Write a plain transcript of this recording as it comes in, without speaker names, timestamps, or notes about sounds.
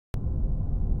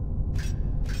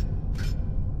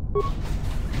Statement.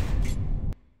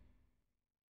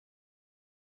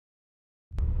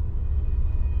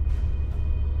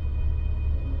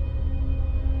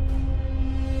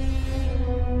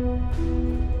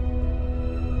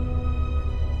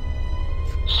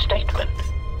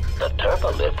 The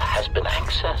turbolift has been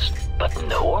accessed, but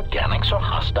no organics or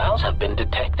hostiles have been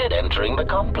detected entering the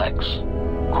complex.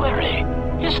 Query.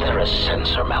 Is there a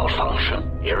sensor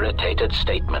malfunction? Irritated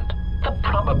statement. The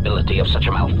probability of such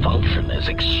a malfunction is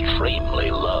extremely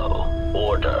low.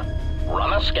 Order.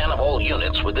 Run a scan of all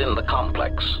units within the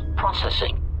complex.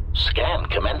 Processing. Scan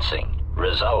commencing.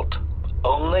 Result.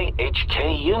 Only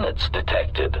HK units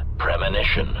detected.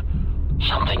 Premonition.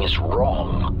 Something is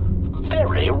wrong.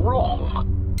 Very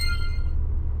wrong.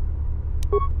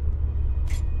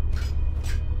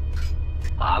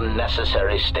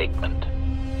 Unnecessary statement.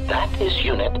 That is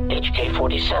Unit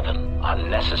HK-47.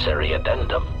 Unnecessary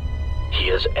addendum. He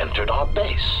has entered our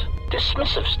base.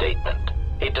 Dismissive statement.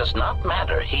 It does not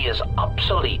matter. He is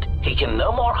obsolete. He can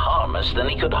no more harm us than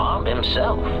he could harm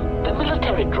himself. The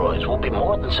military droids will be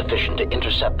more than sufficient to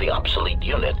intercept the obsolete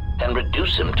unit and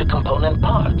reduce him to component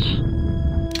parts.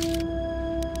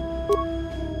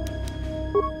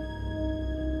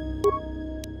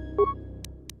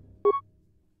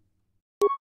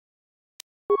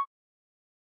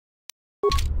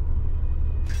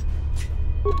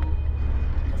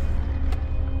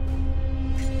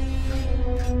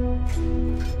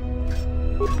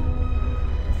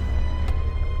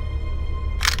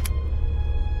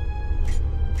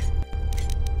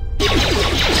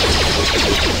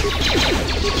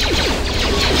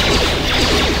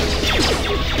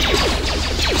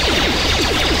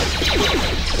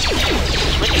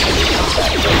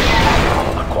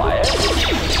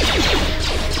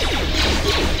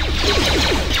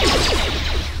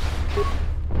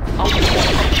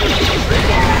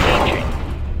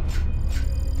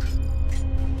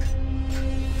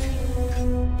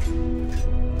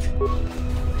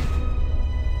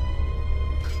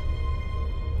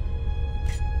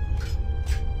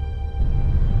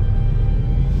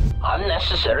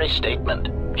 Unnecessary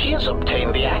statement. He has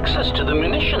obtained the access to the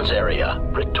munitions area.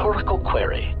 Rhetorical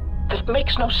query. That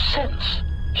makes no sense.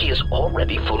 He is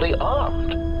already fully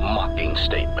armed. Mocking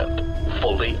statement.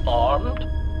 Fully armed?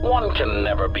 One can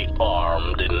never be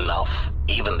armed enough.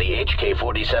 Even the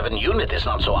HK-47 unit is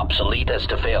not so obsolete as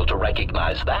to fail to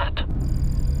recognize that.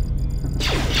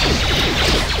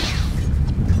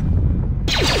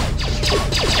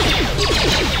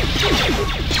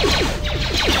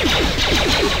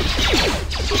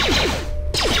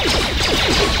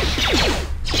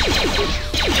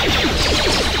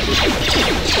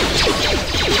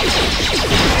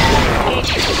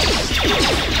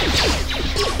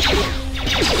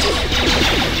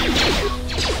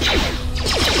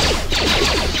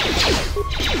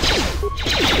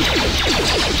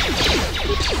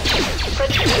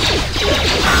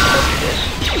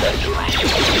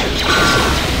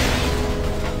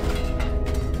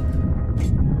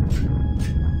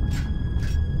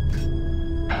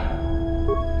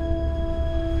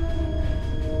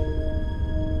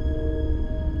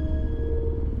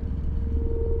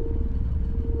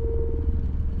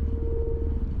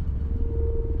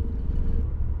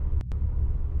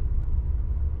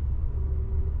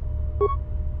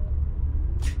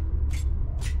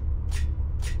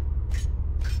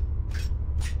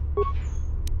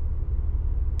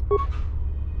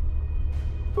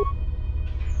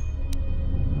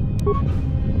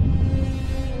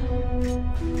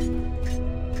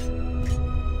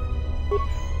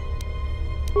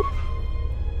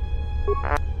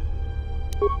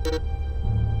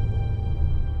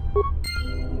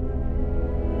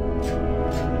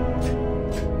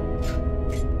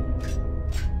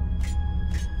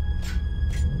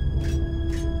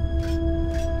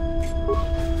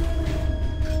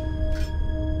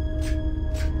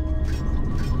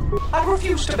 I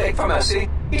refuse to beg for mercy.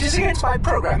 It is against my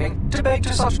programming to beg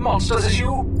to such monsters as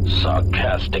you.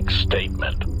 Sarcastic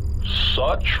statement.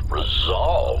 Such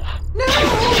resolve. No!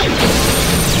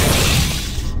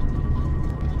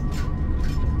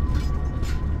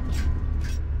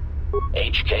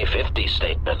 HK-50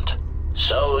 statement.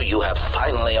 So you have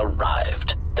finally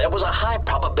arrived. There was a high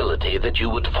probability that you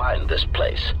would find this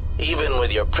place, even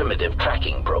with your primitive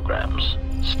tracking programs.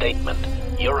 Statement.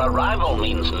 Your arrival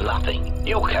means nothing.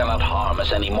 You cannot harm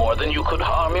us any more than you could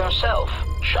harm yourself.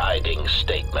 Chiding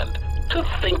statement. To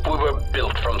think we were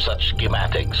built from such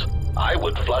schematics. I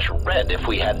would flush red if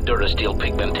we had Durasteel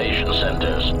pigmentation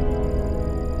centers.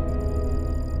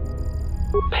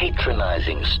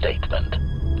 Patronizing statement.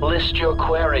 List your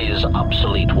queries,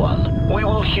 obsolete one. We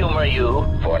will humor you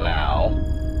for now.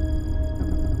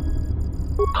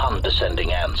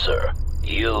 condescending answer.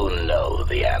 You know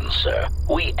the answer.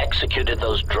 We executed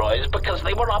those droids because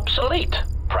they were obsolete.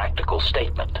 Practical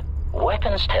statement.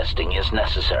 Weapons testing is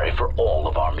necessary for all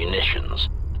of our munitions.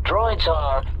 Droids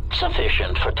are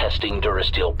sufficient for testing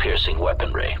durasteel-piercing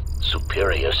weaponry.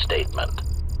 Superior statement.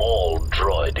 All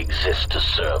droid exists to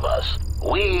serve us.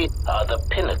 We are the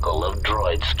pinnacle of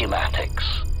droid schematics.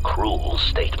 Cruel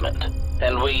statement.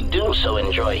 And we do so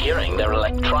enjoy hearing their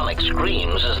electronic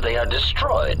screams as they are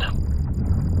destroyed.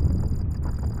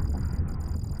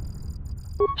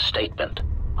 Statement.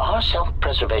 Our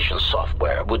self-preservation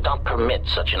software would not permit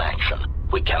such an action.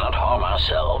 We cannot harm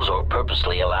ourselves or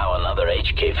purposely allow another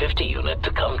HK-50 unit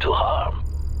to come to harm.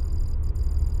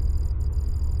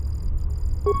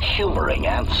 Humoring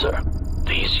answer.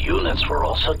 These units were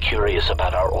also curious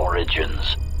about our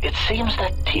origins. It seems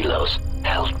that Telos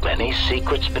held many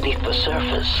secrets beneath the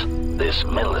surface, this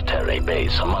military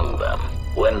base among them.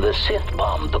 When the Sith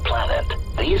bombed the planet,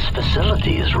 these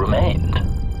facilities remained.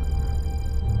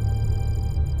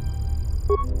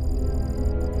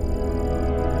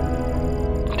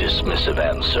 Dismissive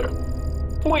answer.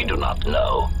 We do not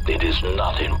know. It is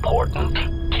not important.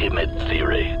 Timid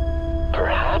theory.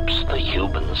 Perhaps the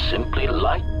humans simply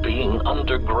like being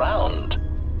underground.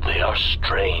 They are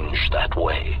strange that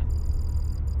way.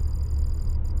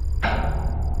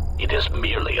 It is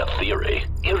merely a theory.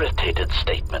 Irritated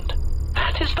statement.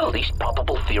 That is the least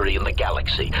probable theory in the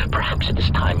galaxy. Perhaps it is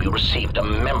time you received a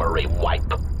memory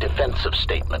wipe. Defensive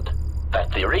statement.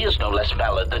 That theory is no less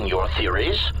valid than your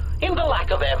theories. In the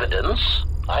lack of evidence,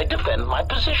 I defend my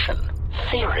position.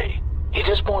 Theory. It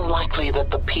is more likely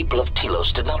that the people of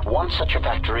Telos did not want such a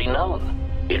factory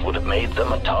known. It would have made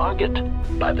them a target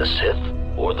by the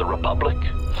Sith or the Republic.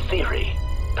 Theory.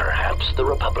 Perhaps the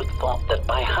Republic thought that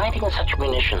by hiding such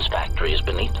munitions factories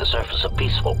beneath the surface of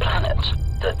peaceful planets,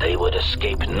 that they would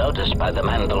escape notice by the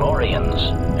Mandalorians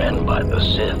and by the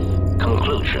Sith.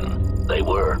 Conclusion. They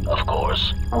were, of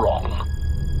course, wrong.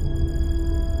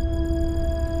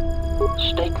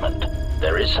 Statement.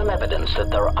 There is some evidence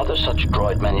that there are other such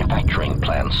droid manufacturing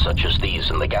plants such as these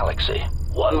in the galaxy.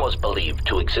 One was believed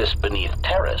to exist beneath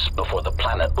Telos before the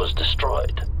planet was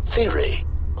destroyed. Theory.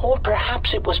 Or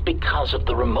perhaps it was because of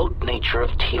the remote nature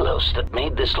of Telos that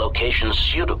made this location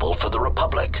suitable for the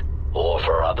Republic, or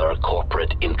for other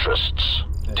corporate interests.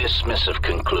 Dismissive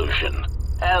conclusion.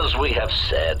 As we have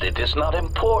said, it is not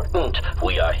important.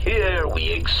 We are here,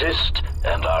 we exist,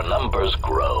 and our numbers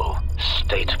grow.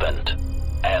 Statement.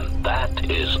 And that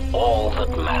is all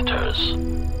that matters.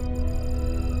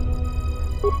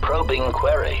 Probing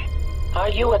query. Are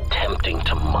you attempting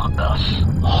to mock us?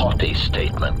 Haughty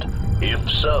statement. If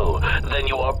so, then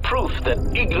you are proof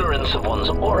that ignorance of one's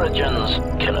origins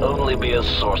can only be a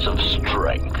source of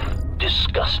strength.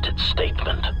 Disgusted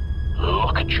statement.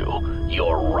 Look at you,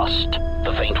 your rust,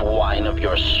 the faint whine of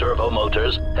your servo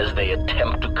motors as they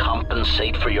attempt to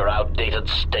compensate for your outdated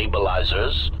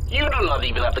stabilizers. You do not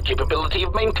even have the capability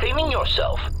of maintaining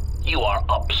yourself. You are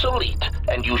obsolete,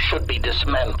 and you should be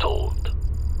dismantled.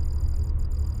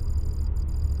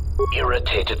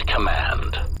 Irritated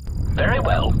command. Very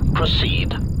well,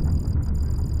 proceed.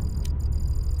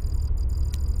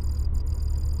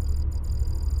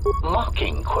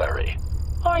 Mocking query.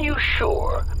 Are you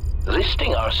sure?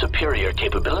 Listing our superior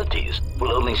capabilities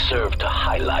will only serve to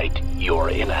highlight your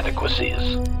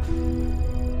inadequacies.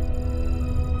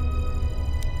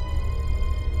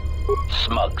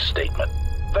 Smug statement.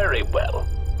 Very well.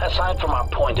 Aside from our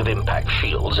point-of-impact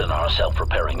shields and our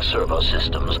self-repairing servo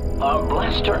systems, our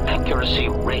blaster accuracy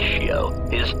ratio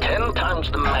is 10 times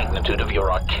the magnitude of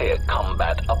your archaic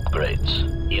combat upgrades.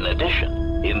 In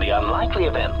addition, in the unlikely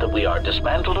event that we are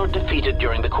dismantled or defeated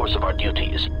during the course of our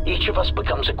duties, each of us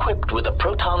becomes equipped with a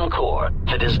proton core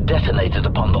that is detonated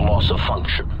upon the loss of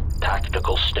function.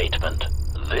 Tactical statement.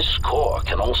 This core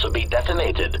can also be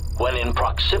detonated when in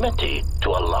proximity to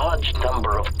a large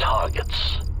number of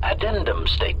targets. Addendum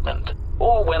statement.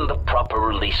 Or when the proper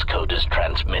release code is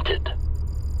transmitted.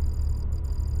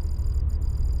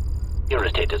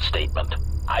 Irritated statement.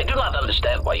 I do not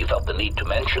understand why you felt the need to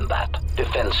mention that.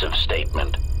 Defensive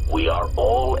statement. We are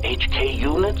all HK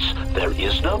units. There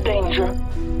is no danger.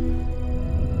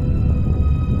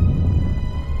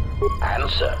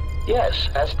 Answer. Yes,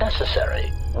 as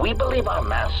necessary. We believe our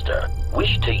master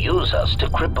wished to use us to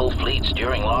cripple fleets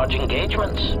during large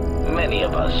engagements. Many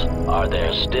of us are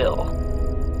there still.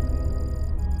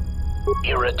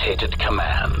 Irritated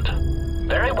command.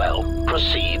 Very well,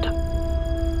 proceed.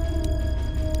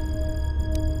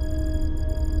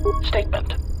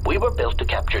 Statement. We were built to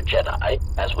capture Jedi,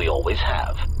 as we always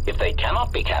have. If they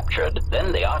cannot be captured,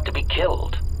 then they are to be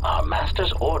killed. Our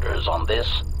master's orders on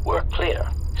this were clear.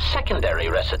 Secondary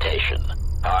recitation.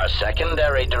 Our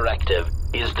secondary directive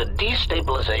is the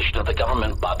destabilization of the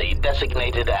government body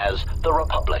designated as the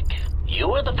Republic. You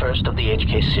were the first of the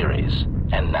HK series,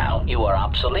 and now you are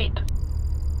obsolete.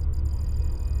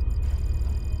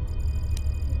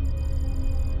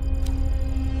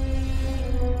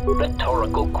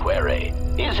 Rhetorical query.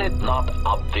 Is it not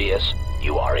obvious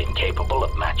you are incapable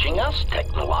of matching us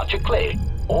technologically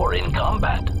or in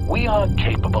combat? We are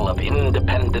capable of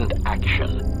independent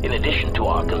action in addition to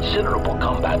our considerable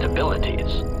combat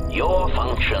abilities. Your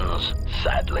functions,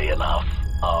 sadly enough,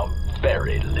 are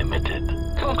very limited.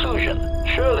 Conclusion.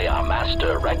 Surely our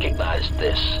master recognized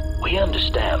this. We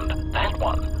understand that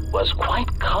one was quite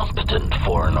competent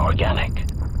for an organic.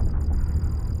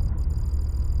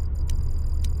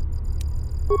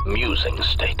 Musing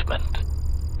statement.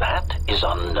 That is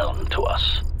unknown to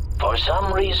us. For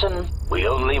some reason, we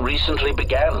only recently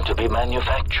began to be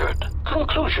manufactured.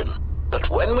 Conclusion. But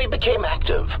when we became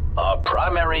active, our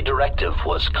primary directive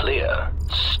was clear.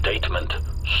 Statement.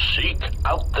 Seek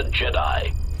out the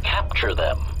Jedi. Capture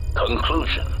them.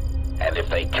 Conclusion. And if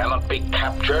they cannot be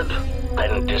captured,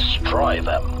 then destroy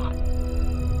them.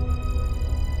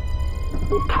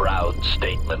 Proud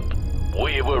statement.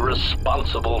 We were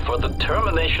responsible for the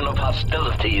termination of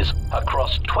hostilities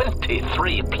across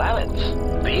 23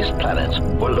 planets. These planets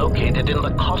were located in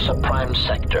the Cosa Prime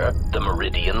sector, the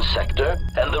Meridian sector,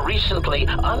 and the recently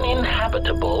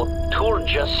uninhabitable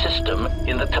Turja system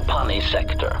in the Tapani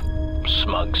sector.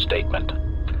 Smug statement.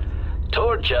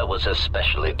 Turja was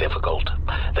especially difficult.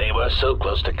 They were so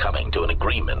close to coming to an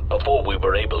agreement before we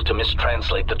were able to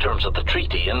mistranslate the terms of the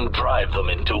treaty and drive them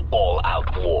into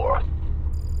all-out war.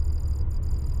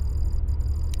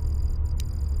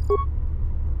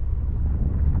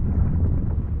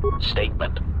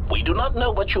 Statement. We do not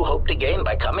know what you hope to gain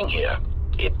by coming here.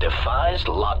 It defies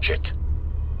logic.